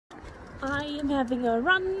I am having a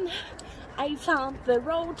run. I found the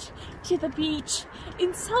road to the beach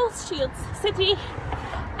in South Shields City,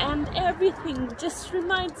 and everything just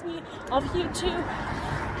reminds me of you two,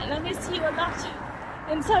 and I miss you a lot.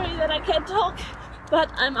 And sorry that I can't talk,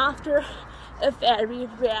 but I'm after a very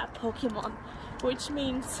rare Pokemon, which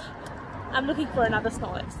means I'm looking for another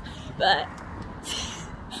Snorlax, but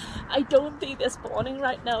I don't think they're spawning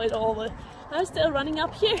right now at all. I'm still running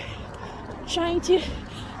up here trying to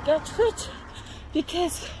get fit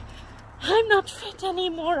because I'm not fit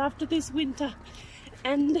anymore after this winter.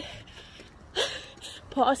 And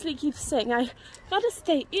Parsley keeps saying I gotta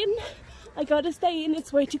stay in,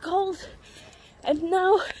 it's way too cold. And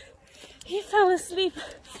now he fell asleep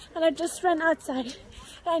and I just ran outside.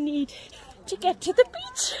 I need to get to the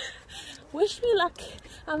beach. Wish me luck.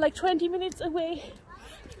 I'm like 20 minutes away.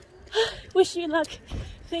 Wish me luck.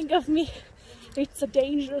 Think of me. It's a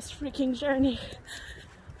dangerous freaking journey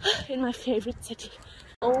in my favorite city.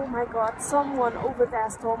 Oh my god, someone over there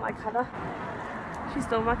stole my color. She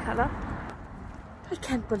stole my color. I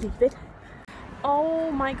can't believe it.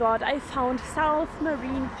 Oh my god, I found South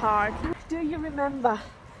Marine Park. Do you remember?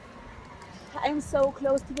 I'm so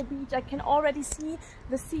close to the beach. I can already see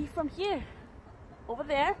the sea from here. Over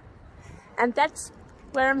there. And that's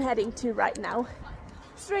where I'm heading to right now.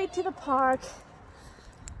 Straight to the park.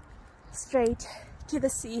 Straight to the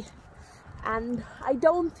sea. And I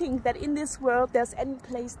don't think that in this world there's any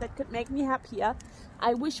place that could make me happier.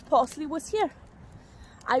 I wish Parsley was here.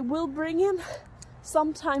 I will bring him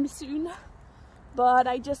sometime soon, but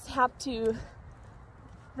I just have to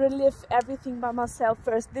relive everything by myself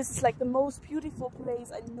first. This is like the most beautiful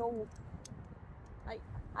place I know.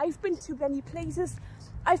 I've been to many places,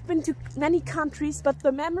 I've been to many countries, but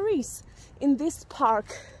the memories in this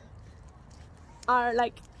park are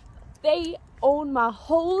like, they own my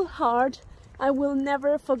whole heart. I will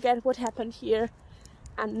never forget what happened here.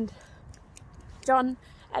 And John,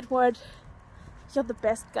 Edward, you're the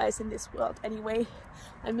best guys in this world. Anyway,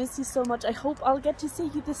 I miss you so much. I hope I'll get to see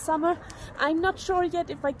you this summer. I'm not sure yet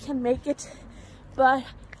if I can make it, but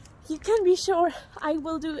you can be sure I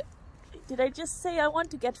will do. Did I just say I want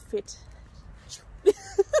to get fit?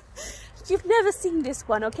 You've never seen this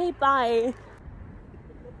one, okay? Bye.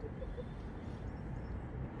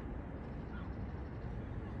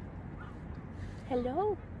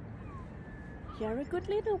 Hello. You're a good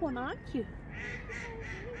little one, aren't you?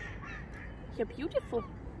 You're beautiful.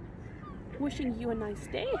 Wishing you a nice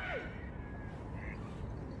day.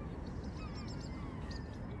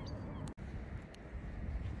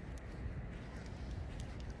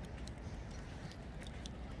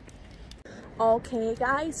 Okay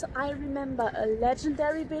guys, I remember a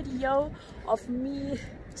legendary video of me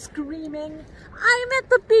screaming, I'm at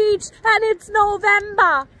the beach and it's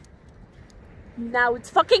November. Now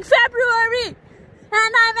it's fucking February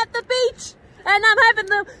and I'm at the beach and I'm having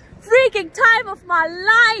the freaking time of my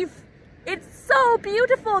life. It's so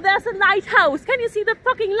beautiful. There's a lighthouse. Can you see the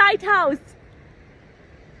fucking lighthouse?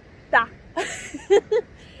 Da.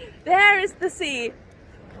 There is the sea.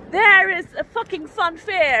 There is a fucking fun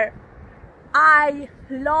fair. I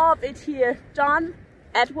love it here. John,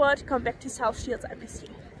 Edward, come back to South Shields. I miss you.